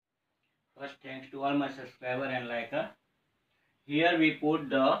First, thanks to all my subscriber and liker. Here we put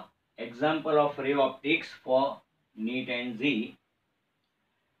the example of ray optics for NEET and JEE.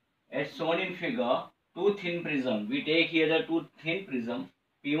 As shown in figure, two thin prism. We take here the two thin prism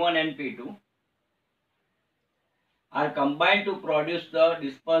P1 and P2 are combined to produce the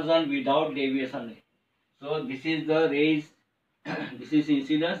dispersion without deviation ray. So this is the rays, this is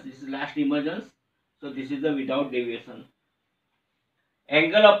incidence, this is last emergence. So this is the without deviation.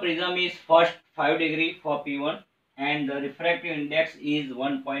 Angle of prism is first 5 degree for P1 and the refractive index is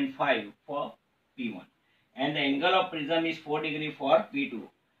 1.5 for P1 and the angle of prism is 4 degree for P2.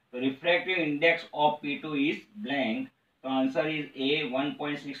 The refractive index of P2 is blank. The answer is A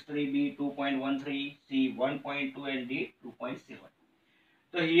 1.63, B 2.13, C 1.2 and D 2.7.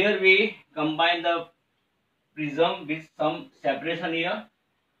 So here we combine the prism with some separation here.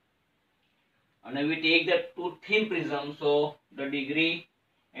 And we take the two thin prism, so the degree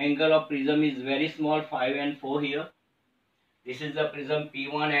angle of prism is very small, 5 and 4 here. This is the prism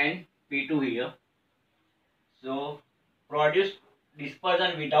P1 and P2 here. So produce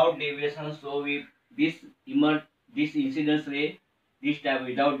dispersion without deviation. So we this incidence ray this type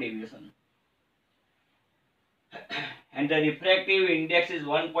without deviation. And the refractive index is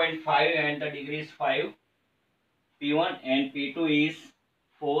 1.5 and the degree is 5. P1 and P2 is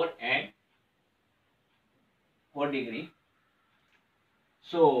 4 and 4 degree.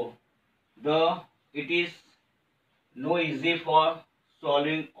 So it is no easy for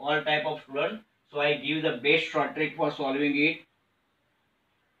solving all type of student. So I give the best short trick for solving it.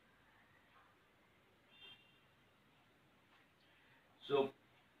 So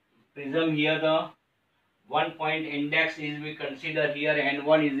prism here the 1 point index is we consider here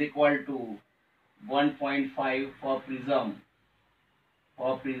N1 is equal to 1.5 for prism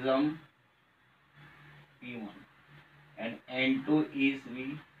P1 and N2 is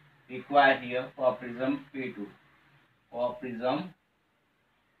we require here for prism P2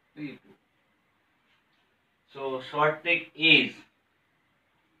 So short trick is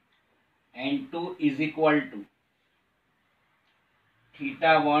N2 is equal to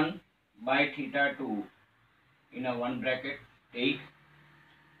theta 1 by theta 2 in a one bracket take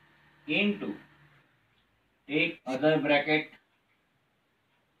into take other bracket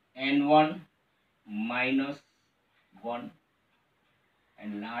N1 minus 1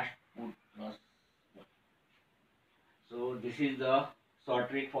 and last put plus 1. So this is the short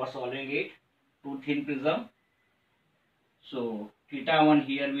trick for solving it. Two thin prism. So theta 1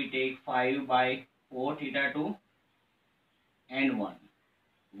 here we take 5 by 4 theta 2 and 1.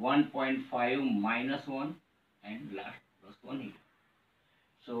 1.5 minus 1 and last plus 1 here.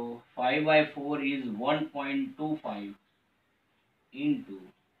 So 5 by 4 is 1.25 into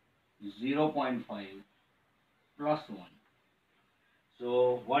 0.5 plus 1.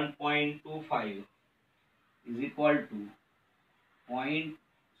 So 1.25 is equal to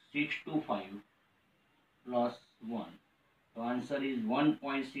 0.625 plus 1. The answer is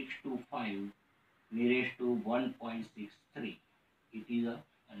 1.625 nearest to 1.63. It is a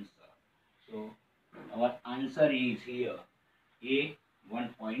answer. So our answer is here A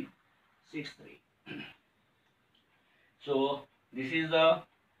 1.63. So this is the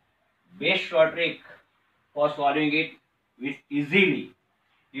best short trick for solving it with easily.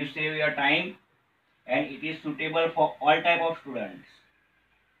 You save your time and it is suitable for all type of students.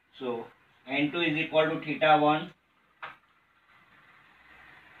 So N2 is equal to theta 1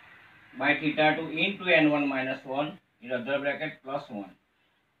 by theta 2 into N1 minus 1 in other bracket plus 1.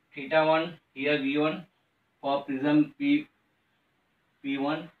 Theta 1 here given for prism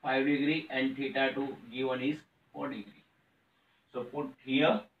P1 5 degree and theta 2 given is 4 degree. So put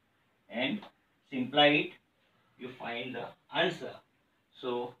here and simplify it, you find the answer.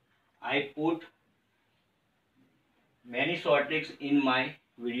 So I put many short tricks in my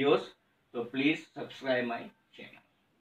videos, so please subscribe my channel.